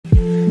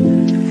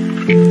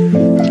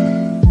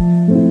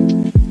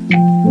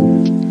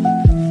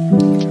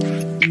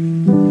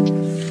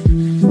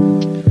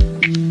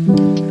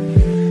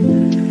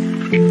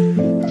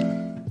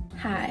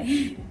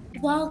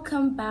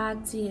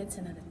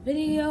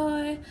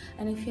video.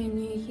 And if you're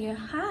new here,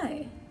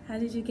 hi, how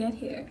did you get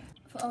here?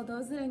 For all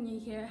those that are new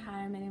here,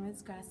 hi, my name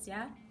is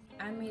Gracia.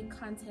 I make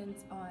content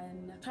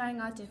on trying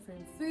out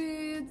different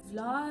foods,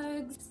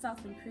 vlogs,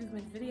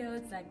 self-improvement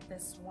videos like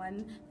this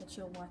one that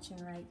you're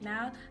watching right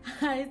now.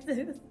 Hi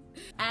sis.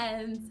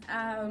 And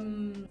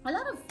a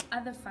lot of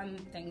other fun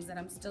things that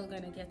I'm still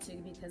going to get to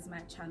because my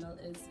channel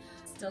is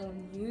still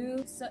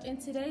new. So in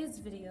today's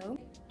video,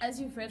 as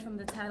you've read from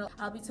the title,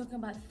 I'll be talking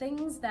about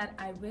things that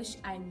I wish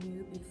I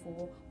knew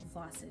before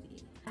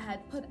varsity. I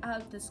had put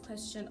out this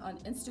question on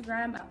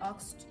Instagram. I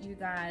asked you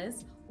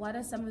guys, what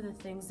are some of the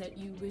things that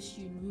you wish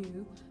you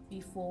knew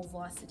before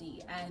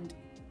varsity? And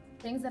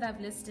things that I've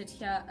listed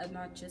here are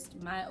not just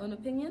my own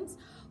opinions,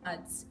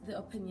 but the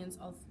opinions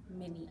of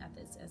many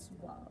others as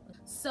well.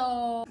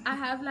 So I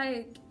have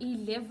like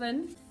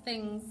 11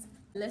 things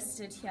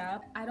listed here.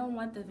 I don't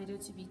want the video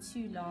to be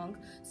too long,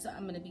 so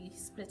I'm going to be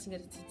splitting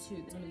it into two.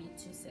 There's going to be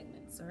 2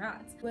 segments,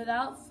 alright?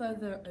 Without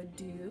further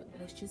ado,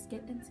 let's just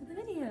get into the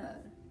video.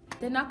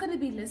 They're not going to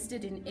be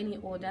listed in any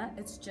order.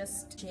 It's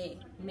just J,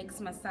 mix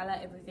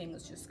masala, everything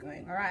is just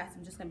going. Alright,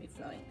 I'm just going to be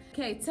flowing.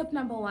 Okay, tip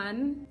number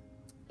 1,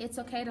 it's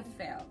okay to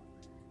fail.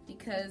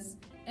 Because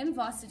in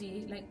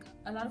varsity, like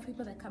a lot of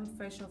people that come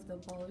fresh off the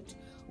boat,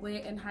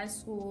 where in high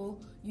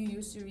school you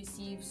used to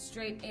receive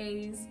straight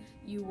A's,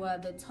 you were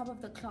the top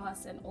of the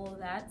class and all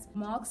that,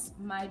 marks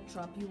might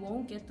drop. You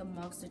won't get the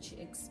marks that you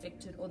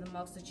expected or the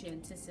marks that you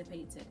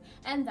anticipated,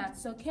 and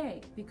that's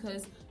okay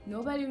because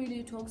nobody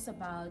really talks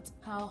about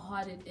how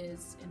hard it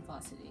is in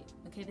varsity.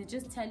 Okay, they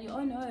just tell you,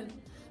 oh no,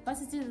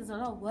 varsity is a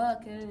lot of work,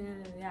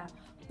 yeah,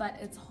 but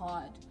it's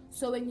hard.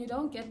 So when you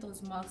don't get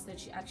those marks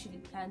that you actually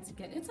plan to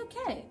get, it's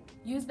okay.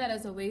 Use that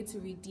as a way to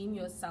redeem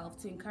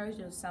yourself, to encourage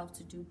yourself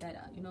to do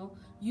better, you know.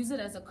 Use it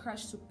as a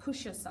crush to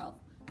push yourself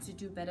to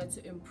do better,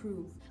 to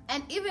improve.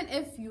 And even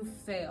if you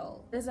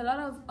fail, there's a lot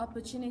of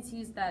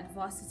opportunities that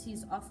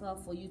varsities offer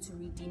for you to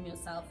redeem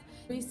yourself.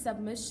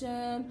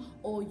 Resubmission,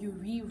 or you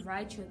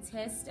rewrite your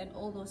test and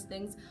all those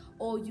things,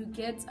 or you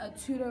get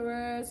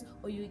tutorers,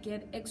 or you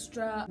get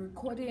extra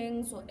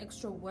recordings or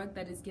extra work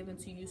that is given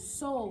to you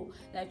so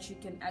that you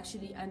can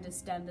actually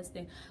understand this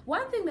thing.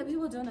 One thing that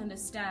people don't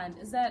understand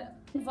is that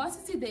in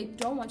varsity, they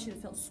don't want you to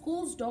fail.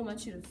 Schools don't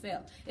want you to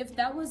fail. If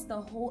that was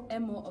the whole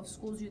MO of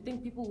schools, you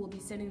think people will be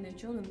sending their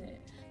children there.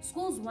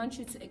 Schools want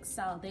you to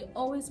excel. They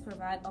always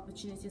provide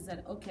opportunities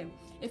that, okay,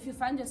 if you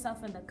find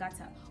yourself in the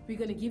gutter, we're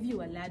going to give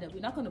you a ladder.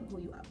 We're not going to pull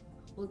you up.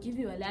 We'll give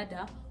you a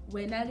ladder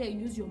where now you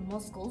use your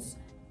muscles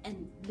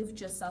and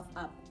lift yourself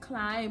up.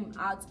 Climb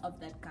out of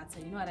that gutter.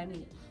 You know what I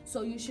mean?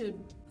 So you should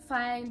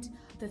find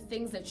the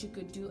things that you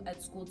could do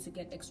at school to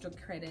get extra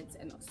credits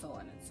and so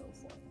on and so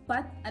forth.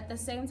 But at the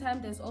same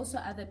time, there's also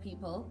other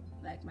people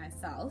like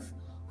myself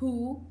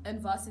who in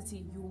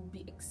varsity you will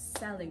be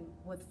excelling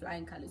with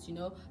flying colors. You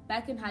know,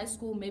 back in high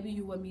school maybe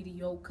you were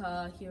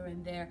mediocre here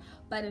and there,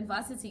 but in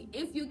varsity,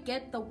 if you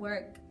get the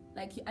work,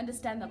 like you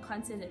understand the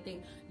content and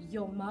thing,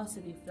 your marks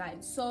will be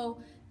flying.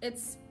 So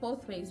it's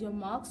both ways. Your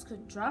marks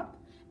could drop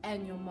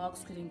and your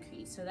marks could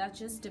increase. So that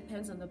just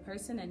depends on the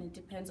person, and it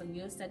depends on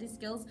your study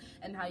skills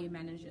and how you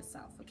manage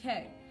yourself.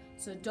 Okay,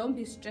 so don't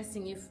be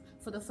stressing if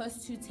for the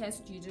first 2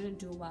 tests you didn't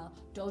do well.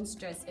 Don't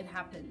stress. It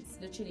happens.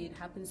 Literally, it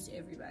happens to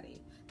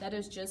everybody. That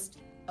is just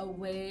a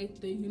way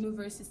the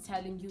universe is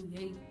telling you,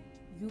 hey,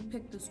 you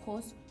picked this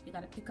course, you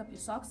gotta pick up your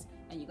socks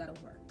and you gotta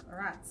work. All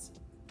right,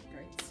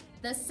 great.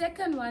 The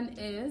second one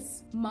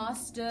is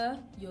master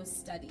your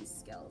study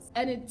skills.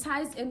 And it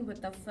ties in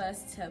with the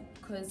first tip,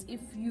 because if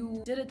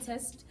you did a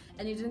test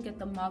and you didn't get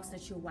the marks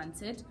that you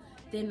wanted,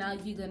 then now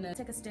you're gonna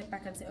take a step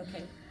back and say,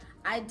 okay,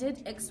 I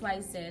did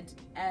XYZ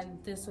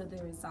and this were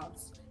the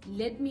results.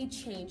 Let me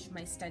change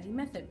my study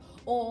method.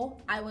 Or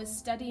I was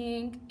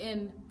studying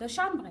in the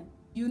chambre.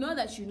 You know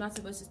that you're not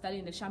supposed to study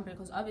in the chambre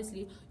because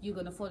obviously you're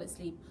going to fall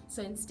asleep.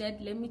 So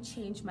instead, let me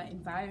change my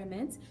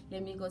environment.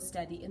 Let me go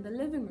study in the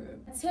living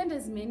room. Attend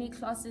as many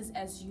classes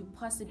as you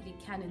possibly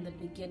can in the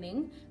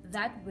beginning.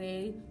 That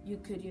way you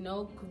could, you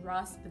know,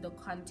 grasp the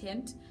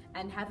content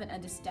and have an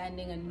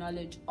understanding and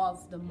knowledge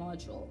of the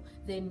module.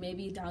 Then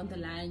maybe down the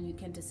line you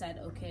can decide,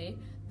 okay,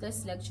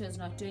 this lecture is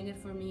not doing it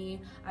for me.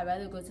 I'd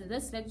rather go to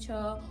this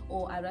lecture,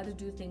 or I'd rather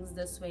do things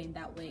this way and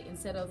that way,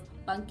 instead of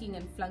bunking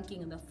and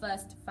flunking in the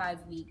first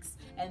 5 weeks.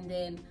 And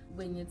then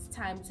when it's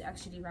time to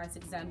actually write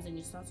exams and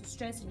you start to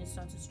stress and you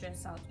start to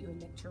stress out your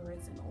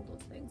lecturers and all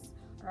those things.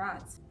 All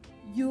right.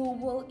 You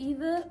will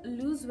either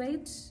lose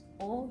weight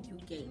or you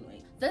gain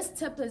weight. This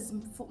tip is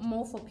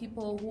more for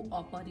people who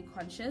are body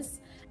conscious.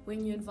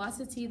 When you're in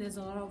varsity, there's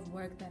a lot of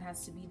work that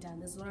has to be done.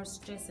 There's a lot of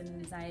stress and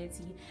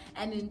anxiety,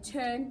 and in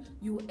turn,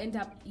 you end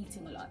up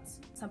eating a lot.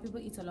 Some people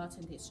eat a lot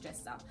and they're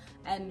stressed out.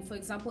 And for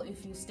example,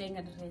 if you're staying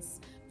at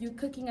rest, you're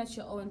cooking at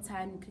your own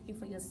time, you're cooking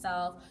for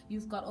yourself,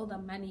 you've got all the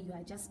money, you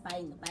are just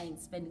buying,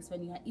 spending,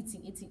 you are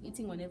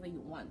eating whenever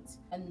you want.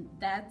 And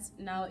that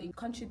now it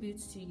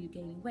contributes to you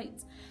gaining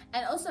weight.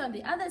 And also on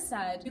the other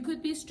side, you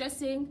could be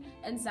stressing,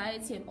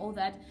 anxiety and all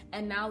that,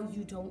 and now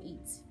you don't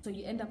eat. So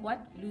you end up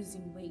what?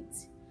 Losing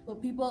weight. For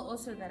people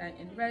also that are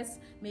in rest,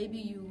 maybe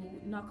you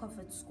knock off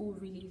at school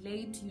really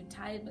late, you're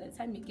tired, by the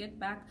time you get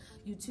back,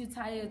 you're too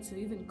tired to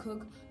even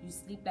cook, you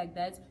sleep like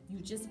that,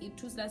 you just eat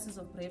 2 slices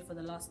of bread for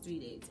the last 3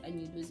 days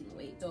and you're losing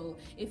weight. So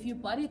if you're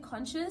body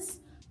conscious,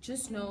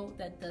 just know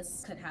that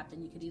this could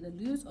happen. You could either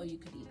lose or you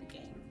could either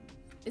gain.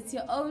 It's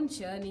your own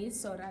journey,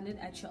 so run it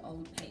at your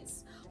own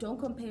pace. Don't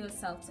compare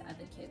yourself to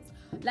other kids.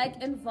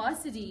 Like in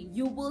varsity,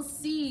 you will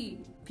see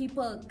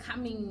people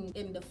coming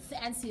in the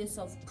fanciest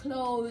of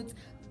clothes,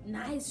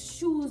 nice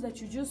shoes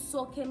that you just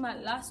saw came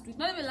out last week,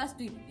 not even last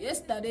week,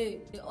 yesterday.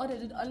 They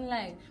ordered it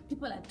online.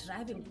 People are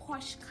driving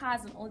posh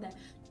cars and all that.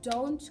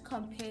 Don't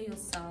compare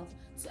yourself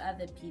to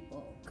other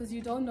people because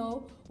you don't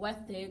know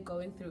what they're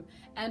going through.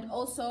 And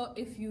also,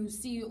 if you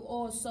see,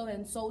 oh, so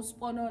and so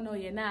sponono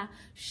yena,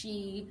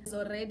 she is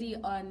already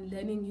on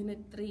learning unit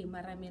 3,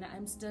 maramina,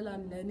 I'm still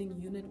on learning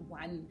unit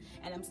 1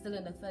 and I'm still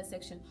in the first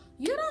section.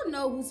 You don't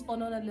know who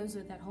sponono lives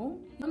with at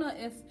home. You don't know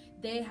if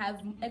they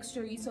have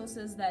extra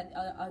resources that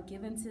are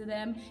given to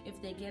them,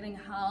 if they're getting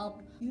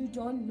help. You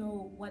don't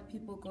know what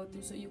people go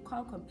through, so you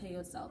can't compare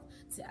yourself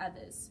to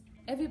others.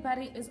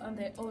 Everybody is on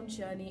their own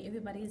journey.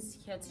 Everybody is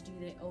here to do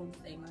their own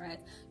thing, right?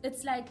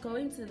 It's like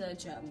going to the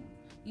gym.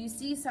 You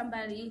see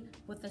somebody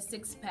with a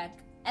 6-pack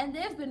and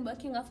they've been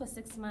working out for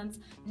 6 months.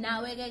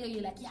 Now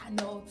you're like, yeah,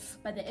 no,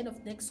 by the end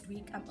of next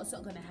week, I'm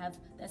also gonna have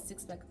that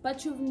 6-pack.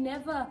 But you've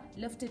never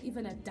lifted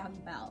even a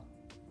dumbbell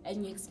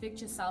and you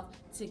expect yourself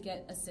to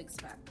get a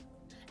 6-pack.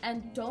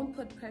 And don't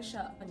put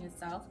pressure on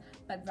yourself,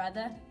 but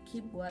rather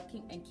keep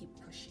working and keep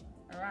pushing.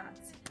 Alright.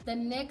 The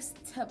next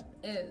tip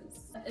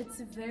is, it's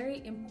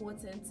very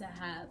important to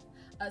have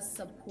a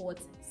support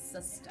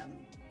system.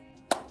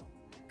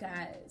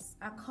 Guys,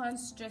 I can't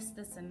stress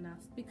this enough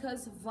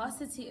because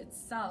varsity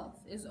itself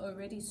is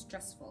already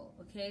stressful,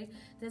 okay?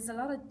 There's a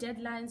lot of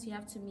deadlines you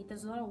have to meet,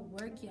 there's a lot of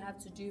work you have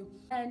to do,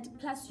 and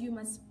plus you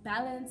must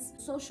balance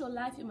social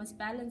life, you must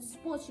balance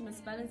sports, you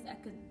must balance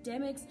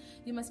academics,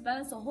 you must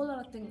balance a whole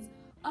lot of things.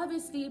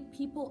 Obviously,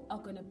 people are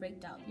going to break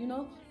down. You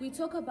know, we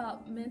talk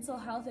about mental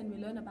health and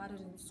we learn about it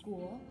in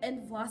school.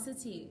 In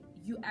varsity,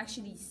 you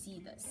actually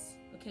see this,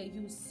 okay?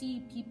 You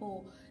see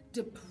people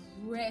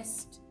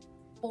depressed,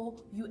 or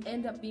you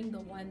end up being the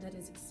one that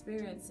is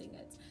experiencing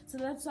it. So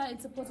that's why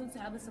it's important to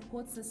have a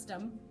support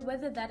system,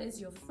 whether that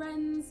is your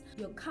friends,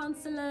 your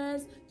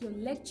counselors, your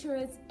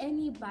lecturers,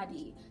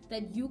 anybody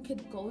that you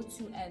could go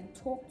to and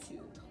talk to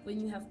when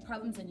you have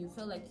problems and you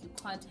feel like you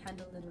can't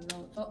handle it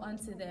alone. Go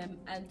onto them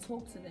and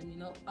talk to them, you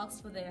know,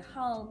 ask for their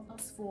help,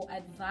 ask for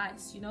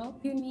advice, you know.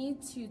 You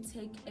need to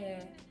take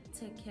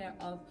care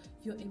of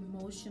your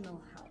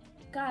emotional health.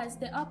 Guys,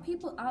 there are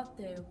people out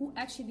there who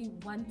actually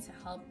want to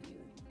help you.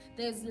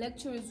 There's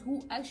lecturers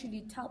who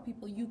actually tell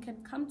people you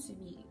can come to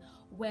me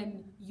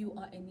when you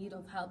are in need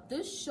of help.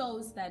 This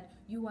shows that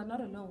you are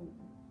not alone.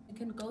 You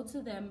can go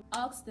to them,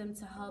 ask them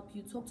to help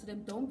you, talk to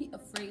them. Don't be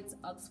afraid to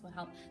ask for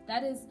help.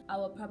 That is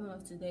our problem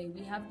of today.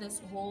 We have this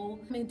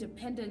whole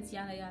independence,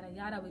 yada, yada,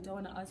 yada. We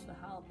don't want to ask for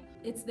help.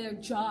 It's their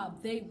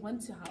job. They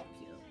want to help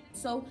you.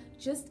 So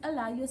just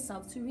allow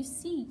yourself to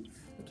receive,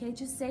 okay?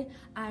 Just say,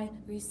 I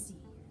receive.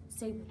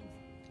 Say with me,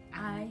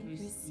 I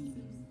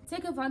receive.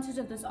 Take advantage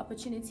of this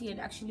opportunity and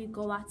actually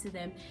go out to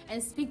them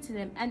and speak to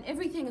them. And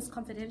everything is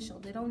confidential.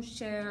 They don't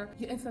share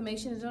your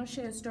information. They don't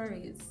share your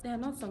stories. They are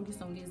not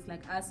songies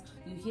like us.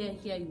 You hear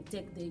here, you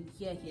take there. You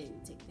hear here,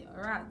 you take there.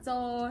 Alright.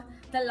 So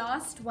the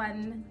last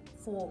one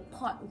for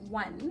part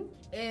 1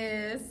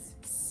 is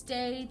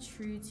stay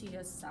true to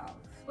yourself.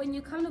 When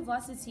you come to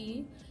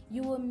varsity,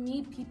 you will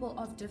meet people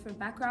of different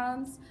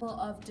backgrounds, people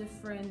of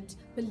different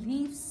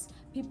beliefs,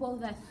 people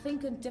that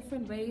think in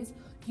different ways.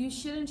 You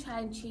shouldn't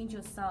try and change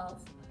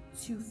yourself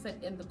to fit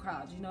in the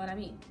crowd, you know what I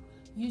mean?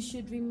 You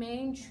should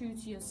remain true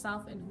to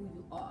yourself and who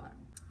you are.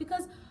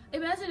 Because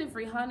imagine if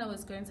Rihanna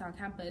was going to our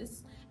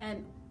campus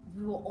and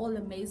we were all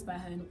amazed by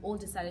her and all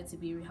decided to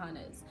be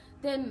Rihannas,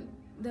 then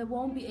there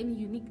won't be any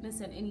uniqueness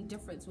and any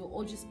difference. We'll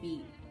all just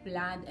be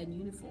bland and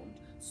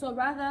uniformed. So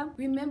rather,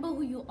 remember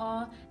who you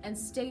are and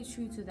stay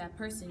true to that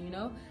person, you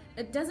know?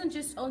 It doesn't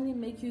just only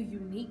make you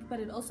unique, but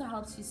it also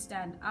helps you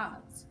stand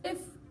out. If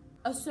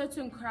a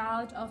certain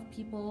crowd of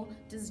people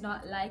does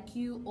not like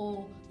you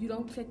or you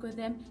don't click with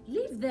them,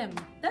 leave them.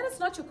 That is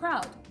not your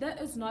crowd. That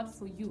is not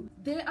for you.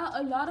 There are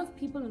a lot of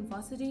people in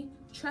varsity.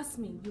 Trust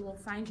me, you will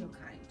find your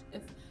kind.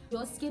 If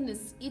your skin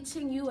is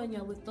itching you and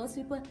you're with those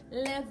people,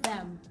 leave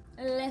them.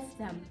 Leave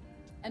them.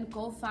 And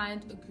go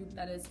find a group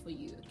that is for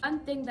you.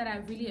 One thing that I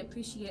really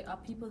appreciate are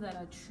people that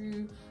are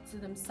true to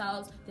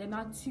themselves. They're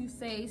not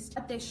two-faced.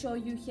 What they show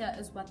you here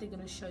is what they're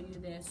going to show you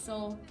there.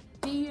 So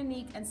be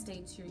unique and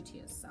stay true to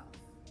yourself.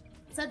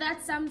 So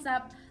that sums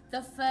up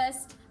the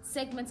first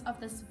segment of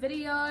this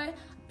video.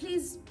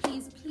 Please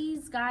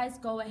guys,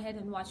 go ahead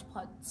and watch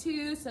part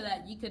 2 so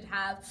that you could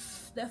have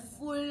the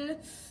full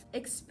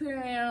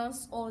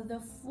experience or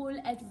the full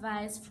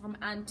advice from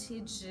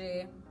Auntie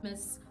J,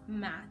 Miss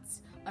Matt.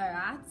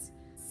 Alright?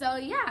 So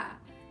yeah,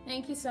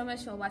 thank you so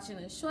much for watching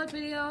this short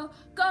video.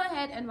 Go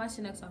ahead and watch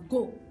the next one.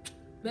 Go.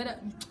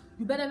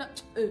 You better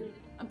not.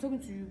 I'm talking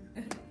to you.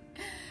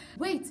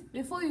 Wait,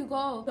 before you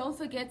go, don't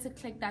forget to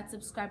click that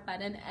subscribe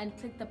button and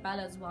click the bell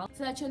as well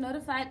so that you're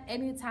notified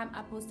anytime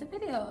I post a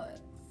video.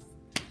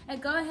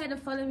 And go ahead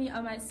and follow me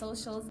on my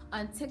socials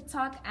on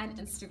TikTok and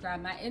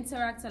Instagram. I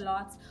interact a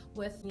lot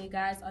with you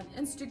guys on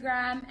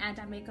Instagram, and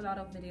I make a lot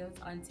of videos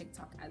on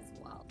TikTok as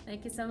well.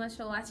 Thank you so much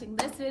for watching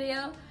this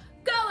video.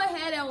 Go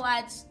ahead and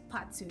watch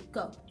part 2.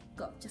 Go,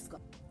 just go,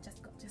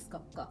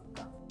 go.